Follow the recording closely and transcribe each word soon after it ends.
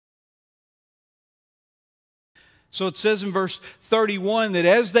So it says in verse 31 that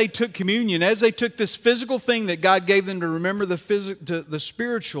as they took communion, as they took this physical thing that God gave them to remember the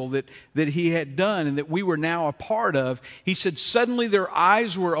spiritual that He had done and that we were now a part of, He said suddenly their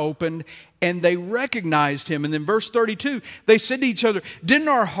eyes were opened and they recognized Him. And then verse 32, they said to each other, didn't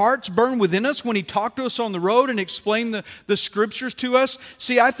our hearts burn within us when He talked to us on the road and explained the Scriptures to us?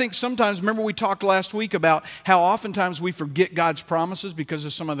 See, I think sometimes, remember we talked last week about how oftentimes we forget God's promises because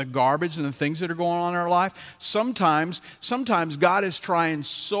of some of the garbage and the things that are going on in our life. Sometimes God is trying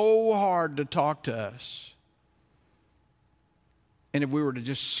so hard to talk to us. And if we were to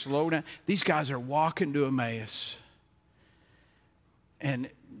just slow down, these guys are walking to Emmaus. And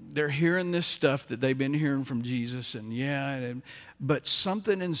they're hearing this stuff that they've been hearing from Jesus. But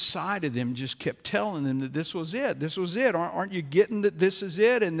something inside of them just kept telling them that this was it. This was it. Aren't you getting that this is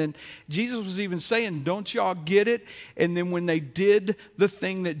it? And then Jesus was even saying, don't y'all get it? And then when they did the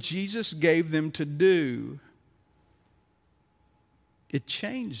thing that Jesus gave them to do, it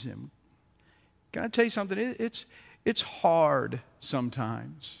changed them. Can I tell you something? It's hard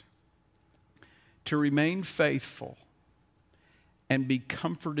sometimes to remain faithful and be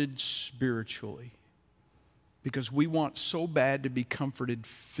comforted spiritually because we want so bad to be comforted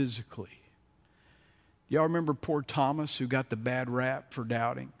physically. Y'all remember poor Thomas who got the bad rap for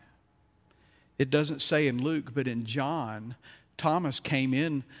doubting? It doesn't say in Luke, but in John, Thomas came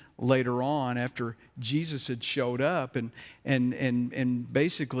in later on after Jesus had showed up and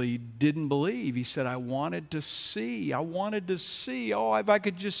basically didn't believe. He said, I wanted to see. Oh, if I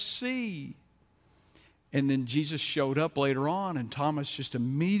could just see. And then Jesus showed up later on, and Thomas just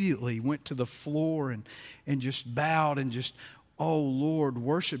immediately went to the floor and just bowed and just, oh, Lord,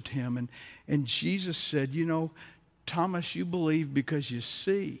 worshiped Him. And Jesus said, you know, Thomas, you believe because you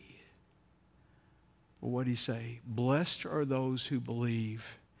see. Well, what did He say? Blessed are those who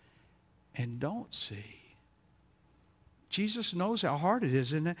believe and don't see. Jesus knows how hard it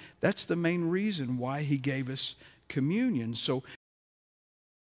is, and that's the main reason why He gave us communion. So